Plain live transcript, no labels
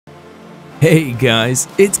Hey guys,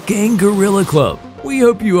 it's Gang Gorilla Club. We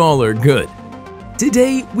hope you all are good.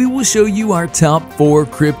 Today, we will show you our top 4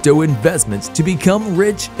 crypto investments to become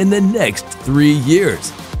rich in the next 3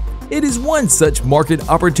 years. It is one such market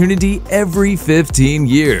opportunity every 15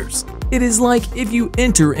 years. It is like if you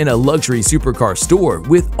enter in a luxury supercar store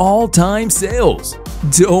with all-time sales.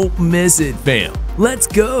 Don't miss it, fam. Let's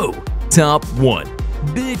go! Top 1.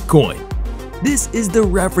 Bitcoin. This is the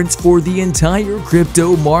reference for the entire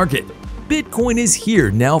crypto market. Bitcoin is here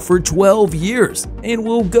now for 12 years and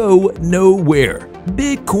will go nowhere.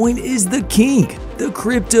 Bitcoin is the king, the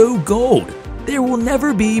crypto gold. There will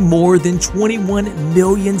never be more than 21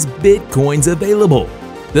 million Bitcoins available.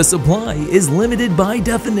 The supply is limited by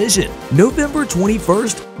definition. November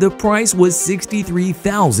 21st, the price was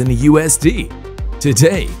 63,000 USD.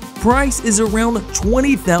 Today, price is around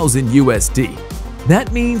 20,000 USD.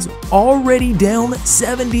 That means already down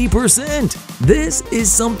 70%. This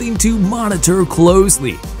is something to monitor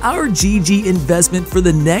closely. Our GG investment for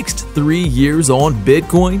the next 3 years on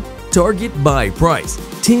Bitcoin, target buy price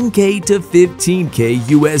 $10K to $15K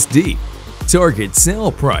USD. Target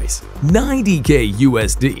sell price $90K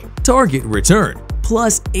USD. Target return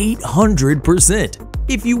plus 800%.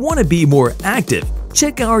 If you want to be more active,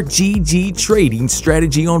 check our GG trading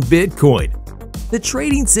strategy on Bitcoin. The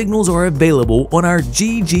trading signals are available on our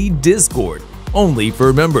GG Discord, only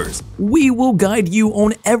for members. We will guide you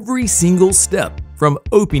on every single step, from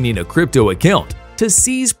opening a crypto account to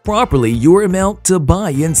seize properly your amount to buy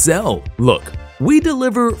and sell. Look, we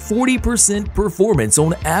deliver 40% performance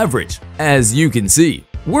on average. As you can see,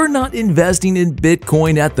 we're not investing in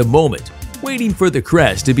Bitcoin at the moment, waiting for the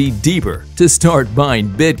crash to be deeper to start buying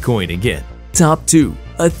Bitcoin again. Top 2.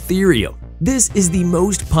 Ethereum. This is the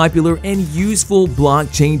most popular and useful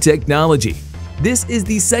blockchain technology. This is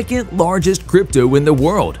the second largest crypto in the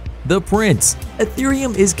world, the Prince.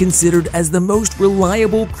 Ethereum is considered as the most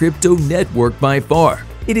reliable crypto network by far.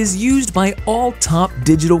 It is used by all top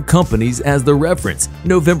digital companies as the reference.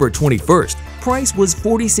 November 21st, price was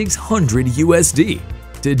 4,600 USD.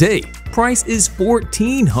 Today, price is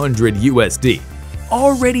 1,400 USD.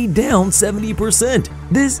 Already down 70%.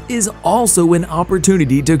 This is also an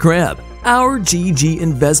opportunity to grab. Our GG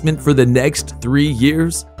investment for the next 3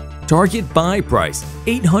 years, target buy price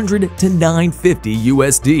 $800 to $950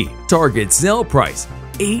 USD. Target sell price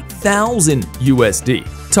 $8,000 USD.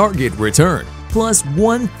 Target return plus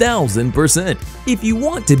 1,000%. If you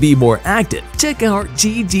want to be more active, check out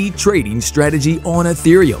GG trading strategy on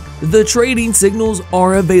Ethereum. The trading signals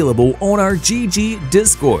are available on our GG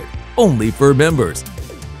Discord, only for members.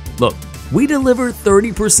 Look, we deliver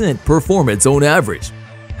 30% performance on average.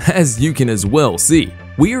 As you can as well see,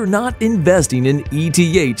 we are not investing in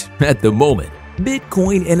ETH at the moment.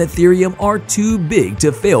 Bitcoin and Ethereum are too big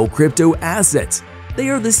to fail crypto assets. They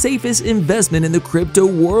are the safest investment in the crypto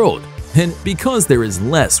world. And because there is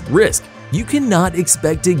less risk, you cannot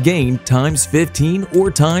expect to gain times 15 or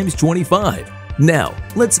times 25. Now,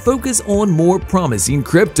 let's focus on more promising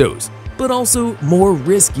cryptos, but also more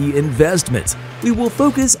risky investments. We will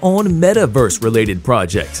focus on metaverse-related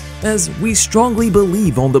projects, as we strongly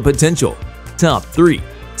believe on the potential. Top 3.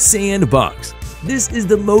 Sandbox. This is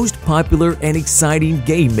the most popular and exciting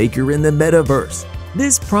game maker in the metaverse.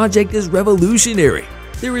 This project is revolutionary.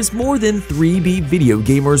 There is more than 3B video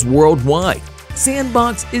gamers worldwide.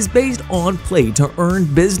 Sandbox is based on play-to-earn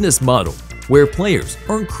business model, where players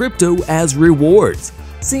earn crypto as rewards.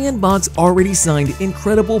 Sandbox already signed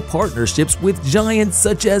incredible partnerships with giants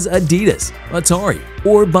such as Adidas, Atari,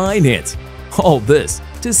 or Binance. All this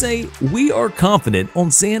to say we are confident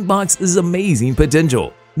on Sandbox's amazing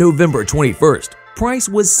potential. November 21st, price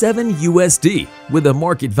was 7 USD with a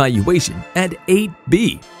market valuation at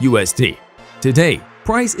 8B USD. Today,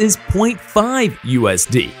 price is 0.5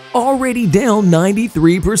 USD, already down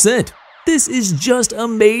 93%. This is just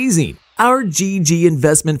amazing. Our GG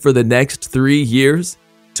investment for the next 3 years,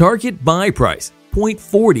 target buy price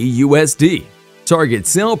 $0.40 USD. Target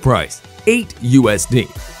sell price $8 USD.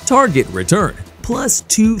 Target return plus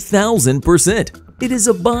 2,000%. It is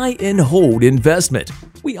a buy and hold investment.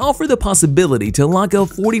 We offer the possibility to lock a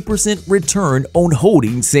 40% return on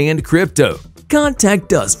holding Sand Crypto.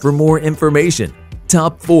 Contact us for more information.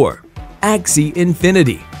 Top 4. Axie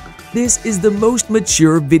Infinity. This is the most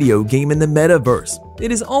mature video game in the metaverse.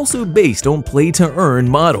 It is also based on play-to-earn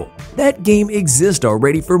model. That game exists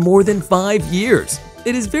already for more than 5 years.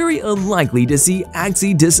 It is very unlikely to see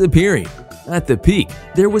Axie disappearing. At the peak,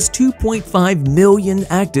 there was 2.5 million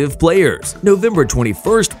active players. November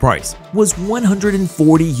 21st price was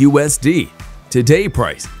 140 USD. Today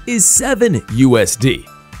price is 7 USD,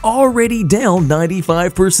 already down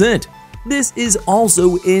 95%. This is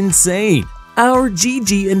also insane. Our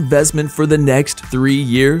GG investment for the next 3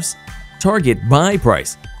 years: target buy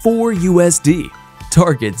price $4,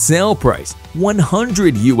 target sale price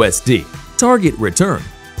 $100, target return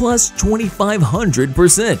plus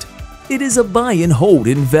 2,500%. It is a buy and hold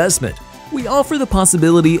investment. We offer the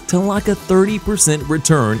possibility to lock a 30%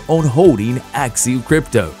 return on holding Axie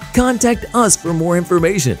Crypto. Contact us for more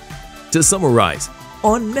information. To summarize,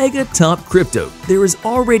 on Mega Top Crypto, there is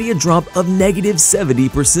already a drop of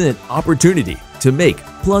 -70% opportunity to make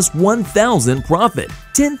plus 1,000 profit.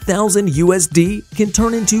 10,000 USD can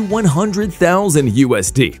turn into 100,000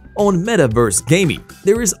 USD. On Metaverse Gaming,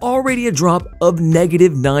 there is already a drop of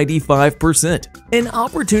 -95%. An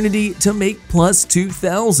opportunity to make plus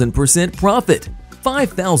 2,000% profit.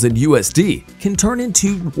 5,000 USD can turn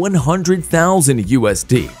into 100,000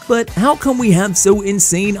 USD. But how come we have so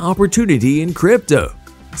insane opportunity in crypto?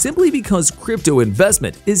 Simply because crypto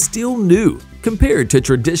investment is still new compared to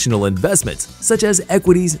traditional investments such as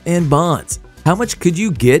equities and bonds. How much could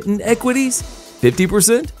you get in equities?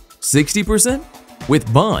 50%? 60%?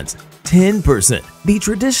 With bonds, 10%. The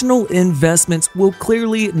traditional investments will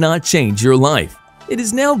clearly not change your life. It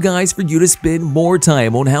is now, guys, for you to spend more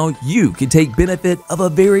time on how you can take benefit of a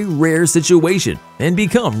very rare situation and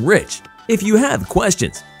become rich. If you have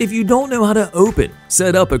questions, if you don't know how to open,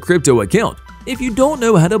 set up a crypto account, if you don't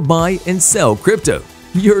know how to buy and sell crypto,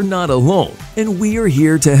 you're not alone, and we are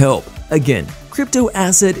here to help. Again, crypto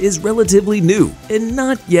asset is relatively new and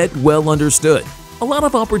not yet well understood. A lot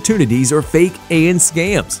of opportunities are fake and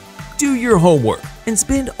scams. Do your homework and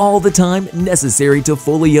spend all the time necessary to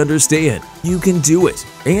fully understand. You can do it,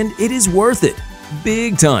 and it is worth it.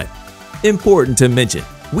 Big time. Important to mention,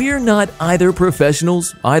 we are not either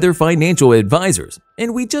professionals, either financial advisors,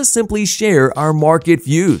 and we just simply share our market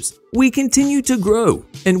views. We continue to grow,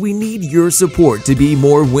 and we need your support to be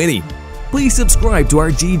more winning. Please subscribe to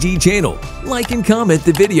our GG channel, like and comment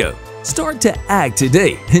the video. Start to act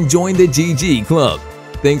today and join the GG Club.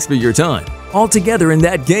 Thanks for your time. All together in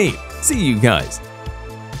that game. See you guys.